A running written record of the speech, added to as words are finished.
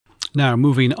Now,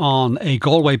 moving on, a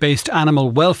Galway-based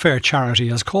animal welfare charity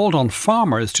has called on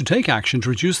farmers to take action to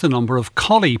reduce the number of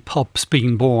collie pups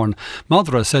being born.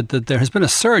 Madra said that there has been a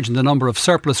surge in the number of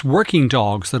surplus working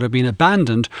dogs that have been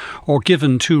abandoned or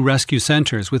given to rescue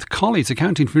centres, with collies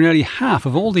accounting for nearly half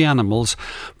of all the animals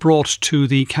brought to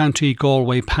the County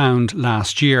Galway pound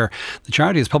last year. The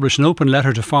charity has published an open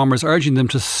letter to farmers urging them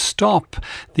to stop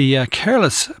the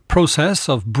careless process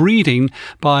of breeding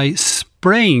by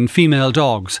spraying female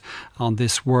dogs on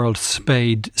this World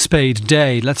Spade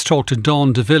Day. Let's talk to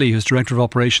Dawn Divilly, who's Director of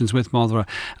Operations with Madra,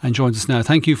 and joins us now.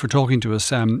 Thank you for talking to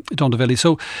us, Dawn Divilly.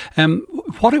 So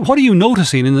what are you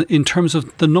noticing in terms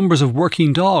of the numbers of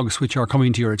working dogs which are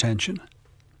coming to your attention?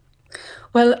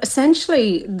 Well,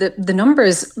 essentially, the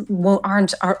numbers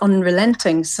are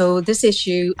unrelenting. So this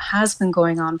issue has been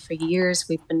going on for years.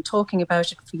 We've been talking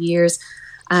about it for years.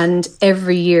 And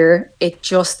every year,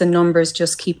 the numbers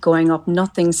just keep going up.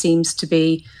 Nothing seems to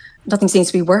be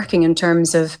working in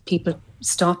terms of people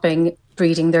stopping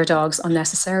breeding their dogs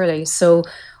unnecessarily. So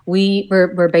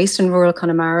we're based in rural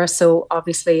Connemara. So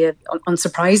obviously,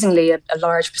 unsurprisingly, a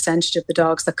large percentage of the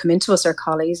dogs that come into us are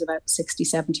collies, about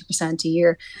 60-70% a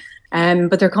year.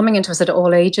 But they're coming into us at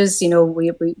all ages. You know,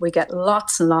 we get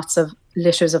lots and lots of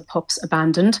litters of pups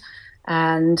abandoned.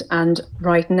 And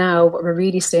right now, what we're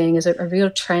really seeing is a real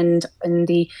trend in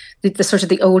the sort of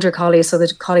the older collies. So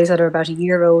the collies that are about a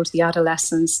year old, the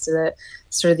adolescents, the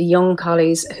sort of the young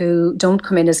collies who don't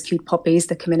come in as cute puppies,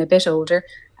 they come in a bit older.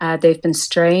 They've been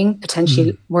straying,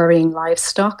 potentially worrying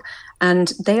livestock,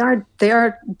 and they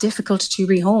are difficult to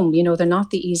rehome. You know, they're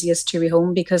not the easiest to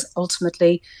rehome because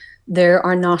ultimately there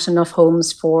are not enough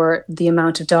homes for the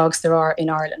amount of dogs there are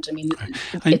in Ireland. I mean,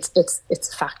 it's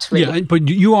a fact, really. Yeah, but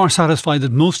you are satisfied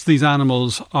that most of these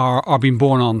animals are being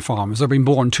born on farms. They're being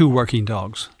born to working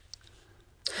dogs.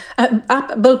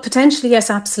 Well, potentially, yes,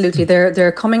 absolutely.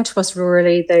 They're coming to us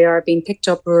rurally. They are being picked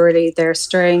up rurally. They're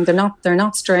straying. They're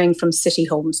not straying from city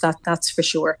homes. That's for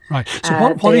sure. Right. So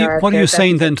what are you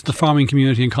saying then to the farming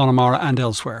community in Connemara and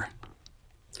elsewhere?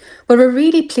 Well, we're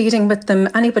really pleading with them.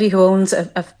 Anybody who owns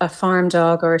a farm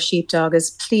dog or a sheep dog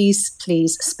is please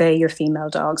spay your female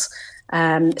dogs.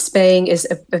 Spaying is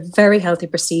a very healthy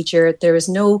procedure. There's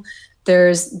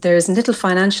little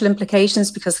financial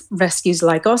implications because rescues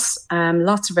like us,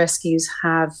 lots of rescues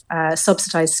have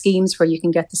subsidised schemes where you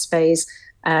can get the spays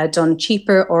done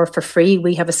cheaper or for free.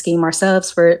 We have a scheme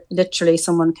ourselves where literally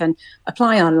someone can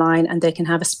apply online and they can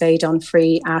have a spay done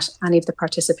free at any of the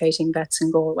participating vets in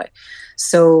Galway.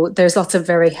 So there's lots of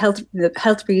very health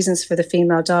reasons for the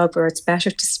female dog where it's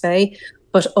better to spay.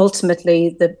 But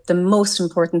ultimately, the most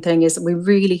important thing is that we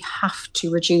really have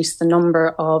to reduce the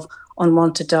number of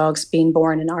unwanted dogs being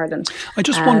born in Ireland. I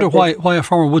just wonder why a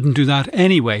farmer wouldn't do that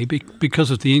anyway, because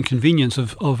of the inconvenience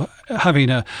of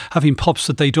having pups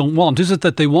that they don't want. Is it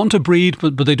that they want to breed,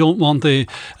 but they don't want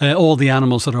all the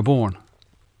animals that are born?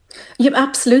 Yeah,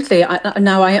 absolutely.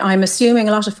 I'm assuming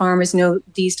a lot of farmers,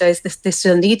 these days they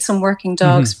still need some working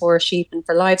dogs for sheep and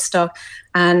for livestock.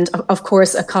 And of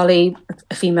course, a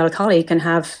female collie can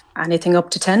have anything up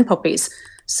to 10 puppies.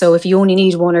 So if you only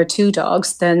need one or two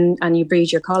dogs, and you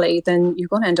breed your collie, then you're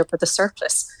going to end up with a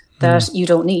surplus that you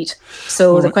don't need.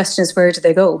 So the question is, where do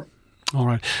they go? All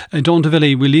right. Dawn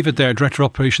Divilly, we'll leave it there. Director of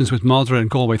Operations with Madra in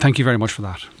Galway. Thank you very much for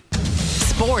that.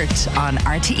 Sport on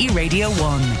RTE Radio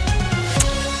 1.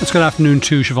 Let's good afternoon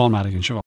to Siobhan Madigan. Siobhan.